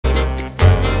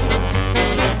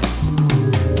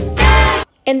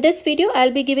In this video,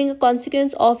 I'll be giving a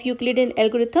consequence of Euclidean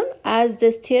algorithm as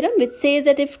this theorem, which says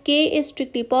that if k is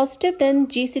strictly positive, then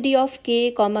GCD of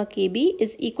k comma kb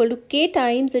is equal to k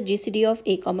times the GCD of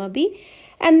a comma b.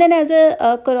 And then as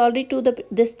a corollary to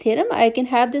this theorem, I can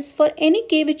have this for any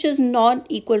k which is not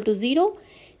equal to 0.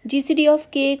 GCD of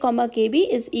k comma kb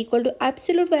is equal to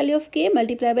absolute value of k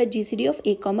multiplied by GCD of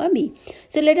a comma b.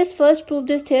 So let us first prove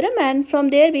this theorem, and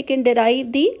from there we can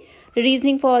derive the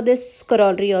reasoning for this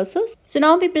corollary also. So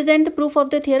now we present the proof of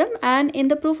the theorem, and in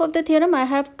the proof of the theorem I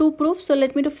have two proofs. So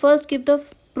let me to first give the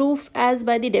proof as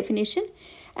by the definition,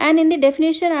 and in the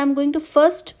definition I am going to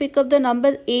first pick up the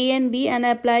number a and b and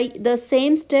apply the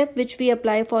same step which we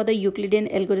apply for the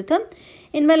Euclidean algorithm.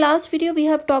 In my last video we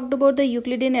have talked about the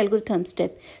Euclidean algorithm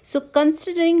step. So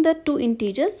considering the two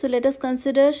integers, so let us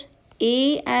consider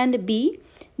a and b.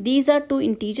 These are two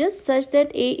integers such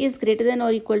that a is greater than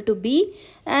or equal to b,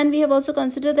 and we have also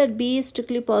considered that b is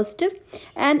strictly positive,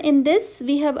 and in this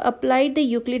we have applied the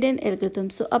Euclidean algorithm.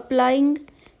 So applying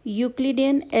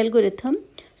Euclidean algorithm,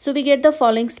 so we get the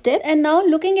following step. And now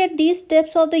looking at these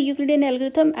steps of the Euclidean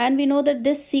algorithm, and we know that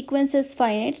this sequence is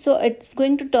finite, so it's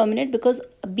going to terminate because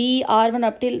b, r1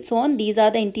 up till so on, these are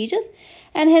the integers,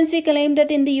 and hence we claim that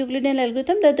in the Euclidean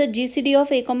algorithm that the GCD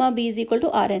of a comma b is equal to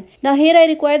Rn. Now here I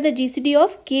require the GCD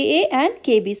of Ka and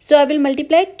Kb. So I will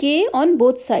multiply k on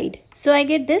both sides. So I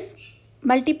get this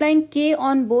multiplying k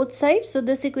on both sides. So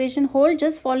this equation holds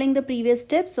just following the previous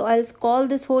step. So I'll call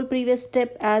this whole previous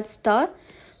step as star.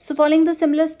 So following the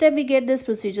similar step we get this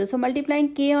procedure. So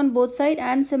multiplying k on both sides,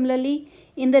 and similarly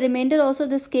in the remainder also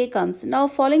this k comes. Now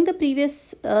following the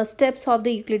previous steps of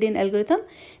the Euclidean algorithm,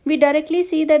 we directly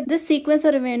see that this sequence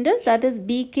of remainders, that is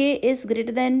bk is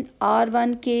greater than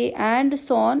r1k and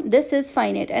so on, this is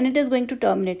finite and it is going to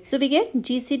terminate. So we get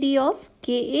GCD of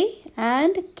ka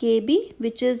and kb,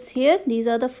 which is here. These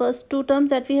are the first two terms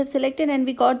that we have selected, and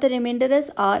we got the remainder as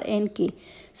r and k.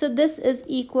 So this is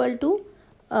equal to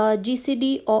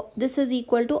GCD of this is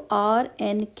equal to r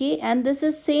n k, and this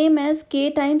is same as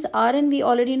k times r n. We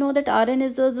already know that r n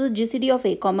is the GCD of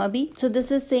a comma b. So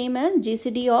this is same as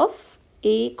GCD of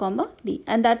a comma b,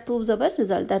 and that proves our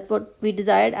result. That's what we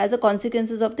desired as a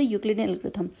consequences of the Euclidean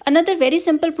algorithm. Another very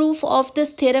simple proof of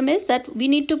this theorem is that we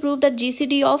need to prove that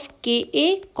GCD of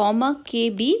ka comma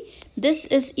kb, this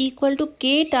is equal to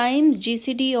k times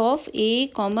GCD of a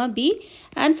comma b,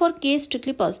 and for k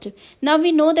strictly positive. Now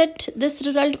we know that this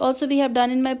result also we have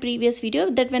done in my previous video,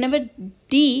 that whenever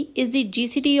d is the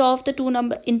GCD of the two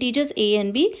integers a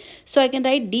and b, so I can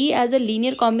write d as a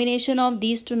linear combination of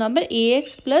these two numbers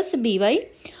ax plus by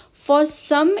for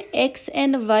some x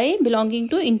and y belonging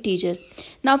to integer.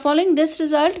 Now following this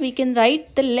result we can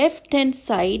write the left hand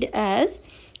side as,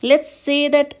 let's say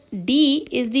that d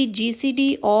is the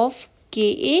GCD of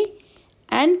ka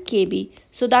and kb.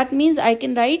 So that means I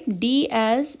can write d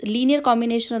as linear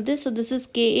combination of this. So this is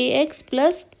kax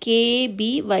plus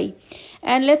kby,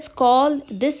 and let's call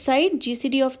this side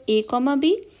GCD of a comma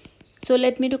b. So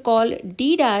let me to call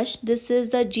d dash, this is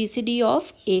the GCD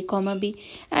of a comma b,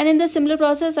 and in the similar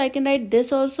process I can write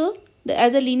this also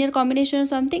as a linear combination of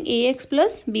something ax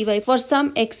plus by for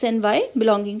some x and y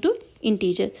belonging to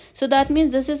integer. So that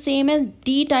means this is same as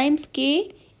d times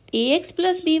k ax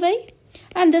plus by,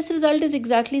 and this result is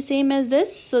exactly same as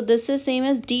this. So this is same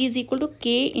as d is equal to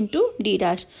k into d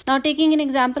dash. Now taking an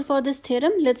example for this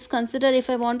theorem, let's consider if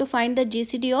I want to find the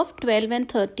GCD of 12 and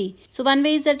 30. So one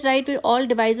way is that right with all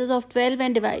divisors of 12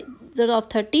 and divisors of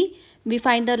 30, we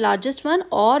find the largest one,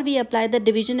 or we apply the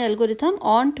division algorithm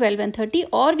on 12 and 30,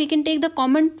 or we can take the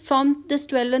common from this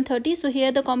 12 and 30. So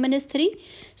here the common is 3.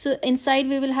 So inside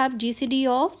we will have GCD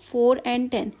of 4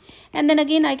 and 10. And then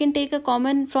again I can take a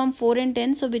common from 4 and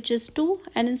 10, so which is 2,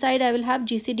 and inside I will have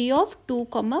GCD of 2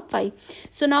 comma 5.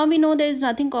 So now we know there is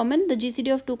nothing common. The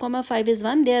GCD of 2 comma 5 is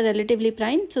 1. They are relatively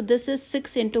prime. So this is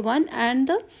 6 into 1, and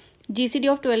the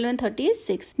GCD of 12 and 30 is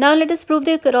 6. Now let us prove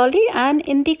the corollary, and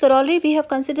in the corollary we have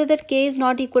considered that k is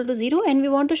not equal to 0, and we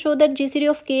want to show that GCD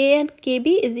of k and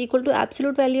kb is equal to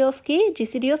absolute value of k,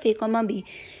 GCD of a comma b.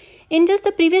 In just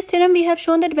the previous theorem we have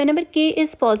shown that whenever k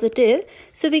is positive,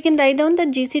 so we can write down the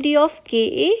GCD of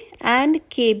ka and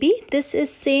kb, this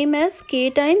is same as k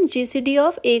times GCD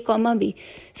of a comma b.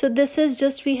 So this is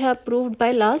just we have proved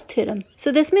by last theorem.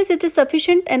 So this means it is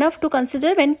sufficient enough to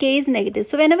consider when k is negative.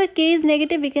 So whenever k is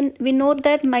negative, we note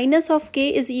that minus of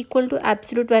k is equal to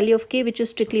absolute value of k, which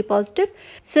is strictly positive.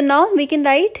 So now we can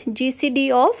write GCD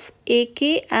of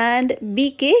ak and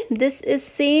bk. This is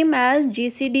same as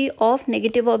GCD of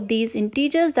negative of these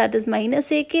integers, that is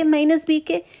minus ak minus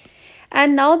bk.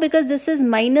 And now because this is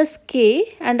minus k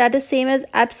and that is same as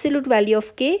absolute value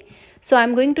of k, So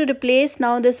I'm going to replace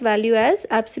now this value as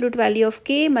absolute value of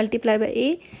k multiplied by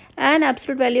a and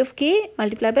absolute value of k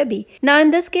multiplied by b. Now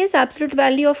in this case, absolute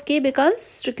value of k becomes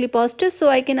strictly positive, so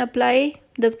I can apply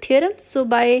the theorem. So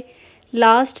by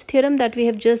last theorem that we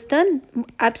have just done,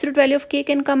 absolute value of k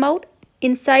can come out.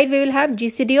 Inside we will have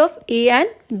GCD of a and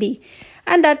b,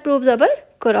 and that proves our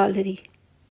corollary.